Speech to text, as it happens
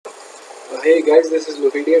Hey guys, this is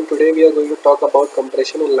Luhidi and today we are going to talk about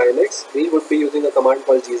compression in Linux. We would be using a command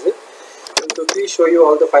called Gzip. I will quickly show you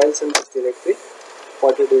all the files in this directory,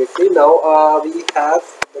 folder directory. Now we have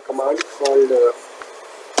the command called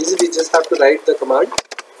Gzip. We just have to write the command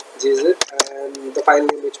Gzip and the file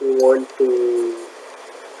name which we want to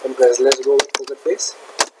compress. Let's go with poker face,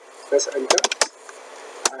 press enter,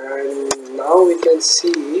 and now we can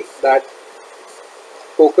see that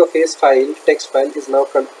poker face file, text file is now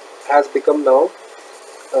has become now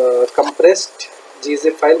compressed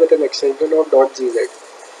gzip file with an extension of .gz.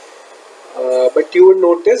 But you would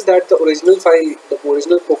notice that the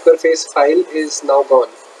original poker face file is now gone.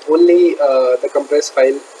 Only the compressed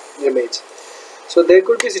file remains. So there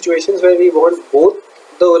could be situations where we want both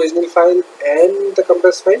the original file and the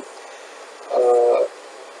compressed file.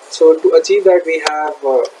 So to achieve that, we have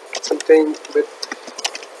something with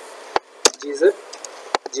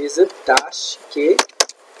gzip dash k,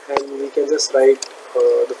 and we can just write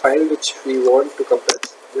the file which we want to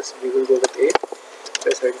compress. This we will go with A,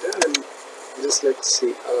 press enter, and just let's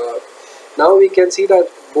see. Now we can see that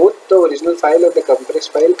both the original file and the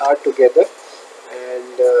compressed file are together,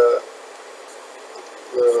 and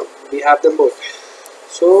we have them both.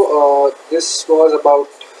 So this was about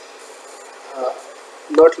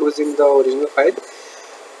not losing the original file.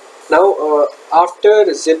 Now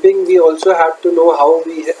after zipping, we also have to know how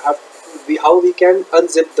we can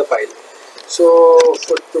unzip the file. So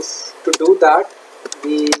to do that,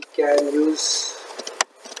 we can use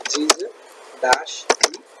gzip dash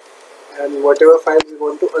t and whatever file we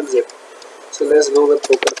want to unzip. So let's go with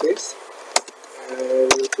poker face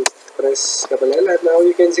and press double L, and now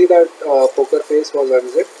you can see that poker face was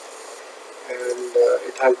unzipped and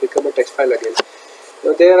it has become a text file again.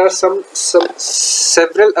 Now there are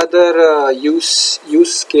several other use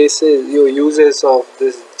cases, uses of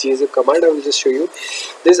this gzip command. I will just show you.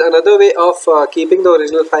 There is another way of keeping the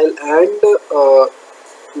original file and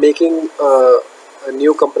making a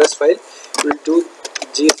new compressed file. We'll do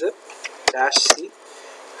gzip dash c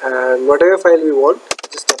and whatever file we want,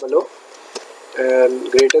 just double O and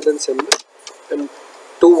greater than symbol, and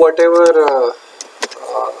to whatever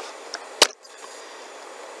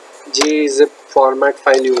gzip format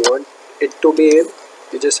file you want it to be in,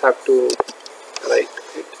 you just have to write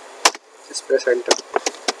it, just press enter,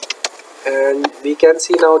 and we can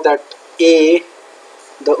see now that A,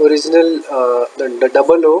 the original the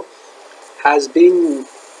double O has been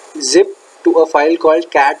zipped to a file called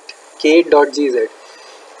cat.k.gz.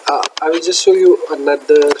 I will just show you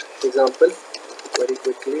another example very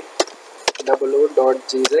quickly.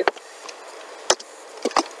 .gz.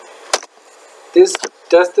 This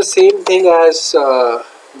does the same thing as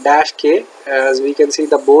dash k, as we can see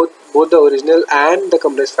both the original and the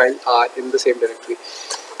compressed file are in the same directory.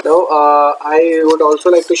 Now I would also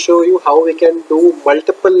like to show you how we can do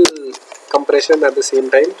multiple compression at the same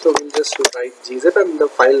time. So we'll just write gzip and the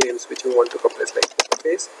file names which we want to compress, like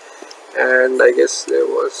face, and I guess there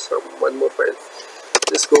was one more file.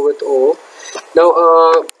 Just go with O. Now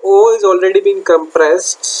O is already being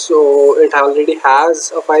compressed, so it already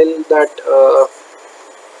has a file that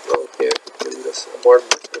okay, we'll just abort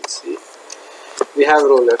this and see. We have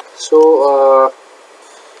roller, so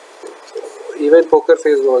even poker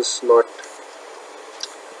face was not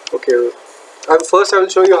okay. First I will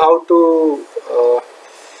show you how to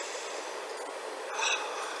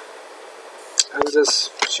I will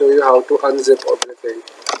just show you how to unzip everything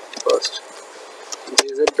first.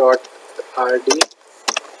 gzip.rd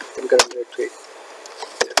in current directory.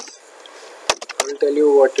 Yes, I will tell you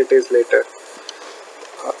what it is later.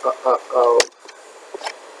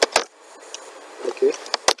 Okay,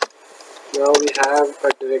 now we have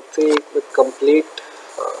a directory with complete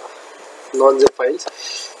non-zip files.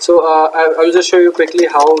 So I will just show you quickly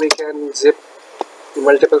how we can zip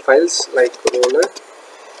multiple files like roller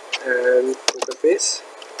and poker face.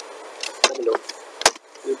 Below.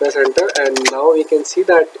 We press enter, and now we can see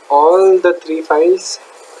that all the three files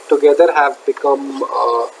together have become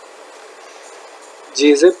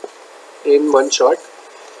gzip in one shot.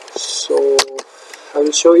 So I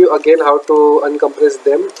will show you again how to uncompress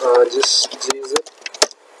them. Just gzip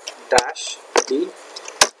dash d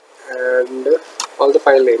and all the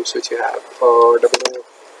file names which you have.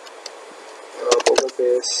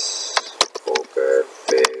 Poker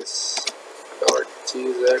face dot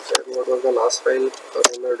gz, and what was the last file?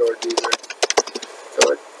 Roller dot gz.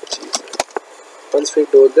 Once we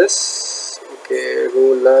do this, okay,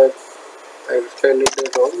 roller, I spelled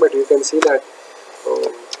it wrong, but you can see that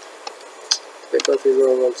paper face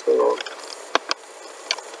was also wrong.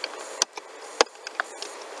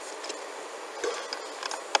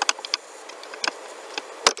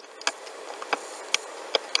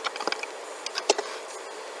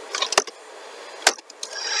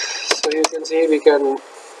 as you can see, we can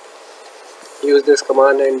use this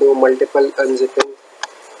command and do multiple unzipping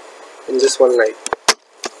in just one line.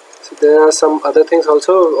 So there are some other things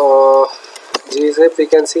also. Gzip, we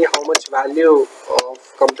can see how much value of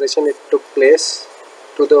compression it took place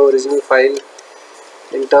to the original file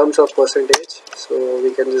in terms of percentage. So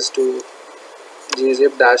we can just do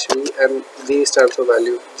gzip -v, and v stands for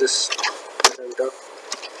value. Just press enter,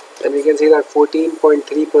 and we can see that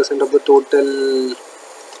 14.3% of the total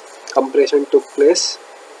compression took place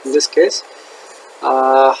in this case.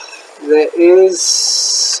 There is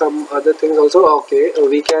some other things also. Okay,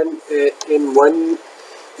 we can in one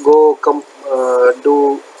go do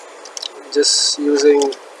just using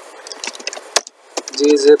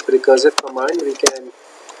gzip recursive command. We can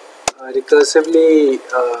recursively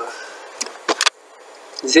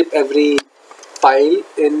zip every file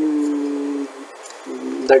in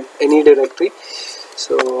that any directory.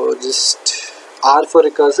 So just R for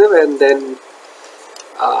recursive, and then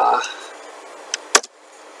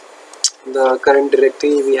the current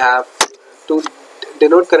directory we have. To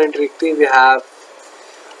denote current directory, we have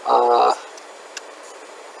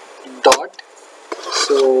dot.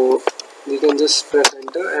 So you can just press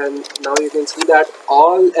enter, and now you can see that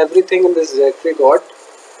everything in this directory got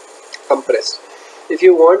compressed. If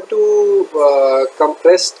you want to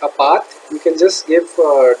compress a path, you can just give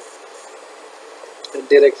a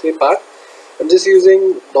directory path. I'm just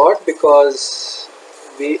using dot because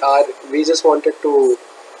we just wanted to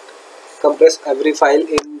compress every file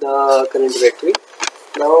in the current directory.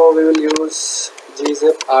 Now we will use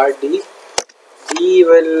gzip rd. We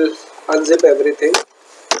will unzip everything,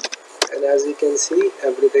 and as you can see,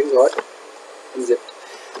 everything got unzipped.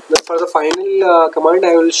 Now for the final command,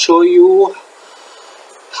 I will show you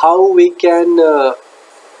how we can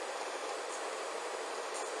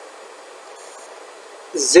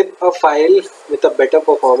zip a file with a better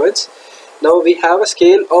performance. Now we have a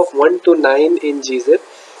scale of 1 to 9 in gzip,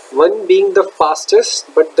 1 being the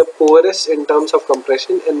fastest but the poorest in terms of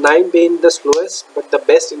compression, and 9 being the slowest but the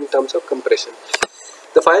best in terms of compression.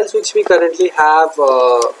 The files which we currently have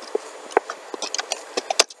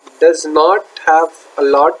does not have a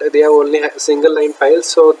lot. They are only single line files,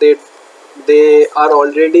 so they are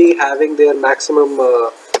already having their maximum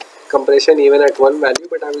compression even at one value,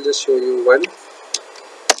 but I will just show you one.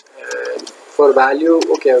 And for value,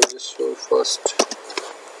 okay, I will just show first.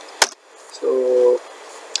 So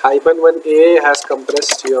 -1a has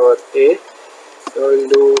compressed your a. So I will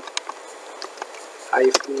do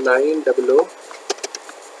 -900.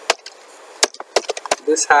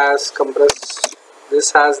 This has compressed. This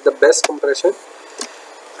has the best compression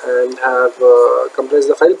and have compressed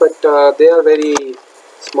the file, but they are very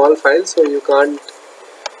small files, so you can't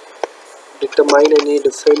determine any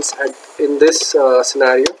difference in this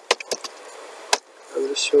scenario. I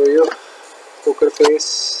will show you. Poker face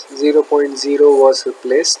 0.0 was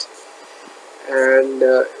replaced, and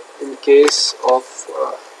in case of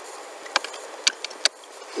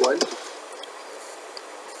 1,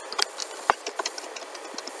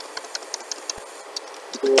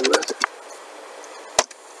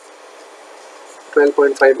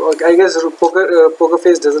 12.5. I guess poker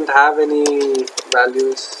face doesn't have any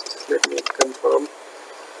values. Just let me confirm.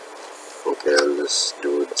 Okay, I'll just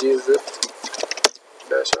do gzip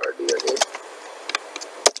 -rd again,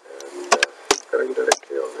 and current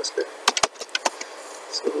directory obviously.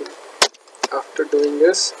 So after doing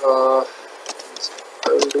this, I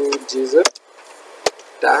will do gzip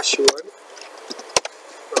 -1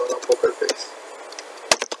 poker face.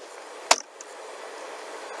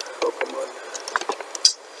 Oh, come on.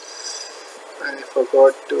 I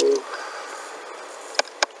forgot to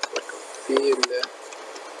put a V in there.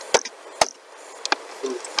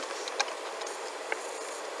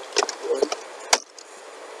 One.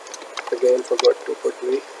 Again forgot to put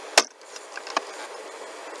V.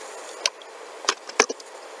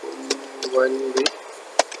 1V.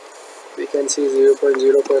 We can see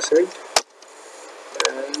 0.0%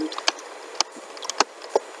 and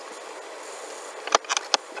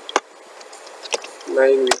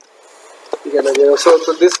 -9V. You can again, so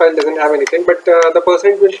this file doesn't have anything, but the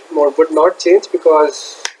percent would not change because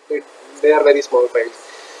they are very small files.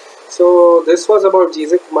 So this was about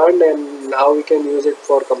gzip command and how we can use it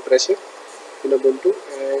for compression in Ubuntu.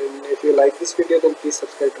 And if you like this video, then please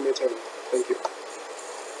subscribe to my channel. Thank you.